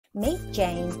Meet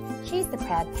Jane. She's the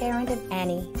proud parent of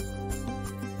Annie.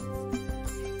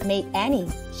 Meet Annie.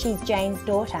 She's Jane's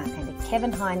daughter and a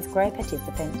Kevin Heinze Grow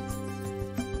participant.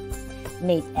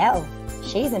 Meet Elle.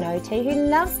 She's an OT who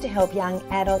loves to help young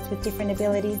adults with different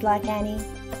abilities like Annie.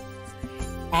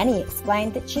 Annie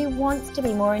explained that she wants to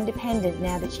be more independent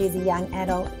now that she is a young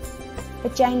adult,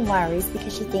 but Jane worries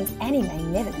because she thinks Annie may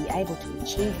never be able to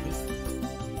achieve this.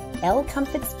 Elle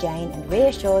comforts Jane and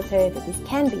reassures her that this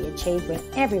can be achieved when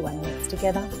everyone works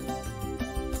together.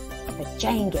 But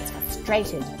Jane gets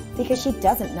frustrated because she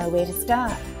doesn't know where to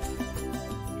start.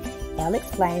 Elle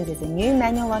explains there's a new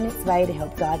manual on its way to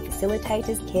help guide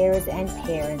facilitators, carers and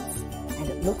parents, and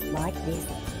it looks like this.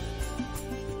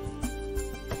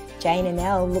 Jane and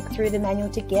Elle look through the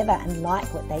manual together and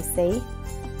like what they see.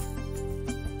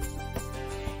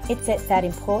 It sets out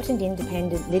important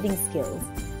independent living skills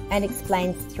and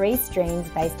explains 3 streams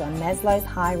based on Maslow's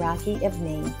hierarchy of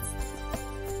needs.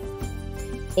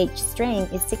 Each stream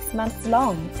is 6 months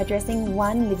long, addressing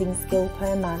 1 living skill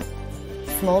per month.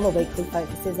 Smaller weekly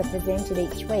focuses are presented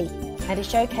each week, and a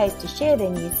showcase to share their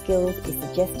new skills is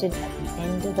suggested at the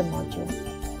end of the module.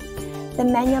 The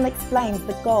manual explains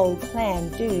the goal, plan,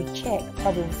 do, check,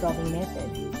 problem-solving method,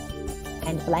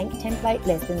 and blank template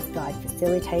lessons guide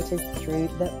facilitators through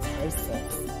the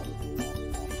process.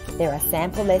 There are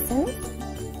sample lessons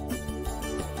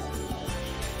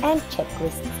and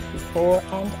checklists before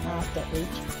and after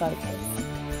each focus,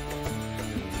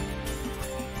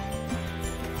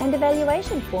 and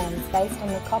evaluation forms based on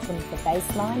the Cochrane for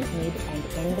baseline, mid and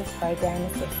end of program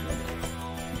assessment.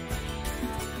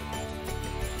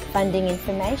 Funding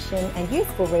information and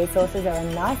useful resources are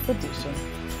a nice addition.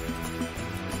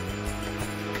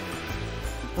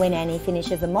 When Annie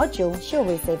finishes a module, she'll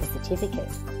receive a certificate.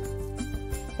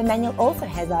 The manual also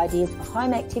has ideas for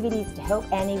home activities to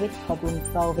help Annie with problem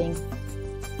solving,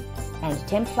 and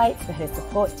templates for her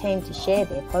support team to share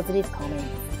their positive comments.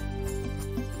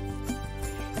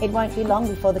 It won't be long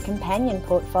before the companion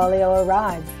portfolio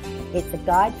arrives. It's a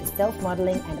guide for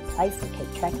self-modelling and a place to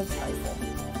keep track of process,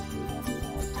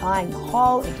 tying the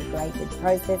whole integrated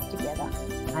process together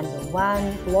under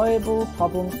one global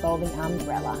problem-solving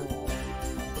umbrella.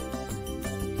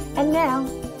 And now,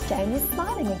 Jane is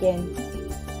smiling again.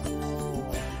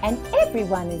 And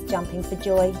everyone is jumping for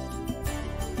joy.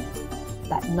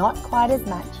 But not quite as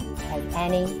much as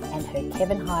Annie and her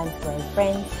Kevin Heinze Grow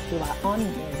friends who are on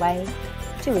their way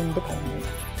to independence.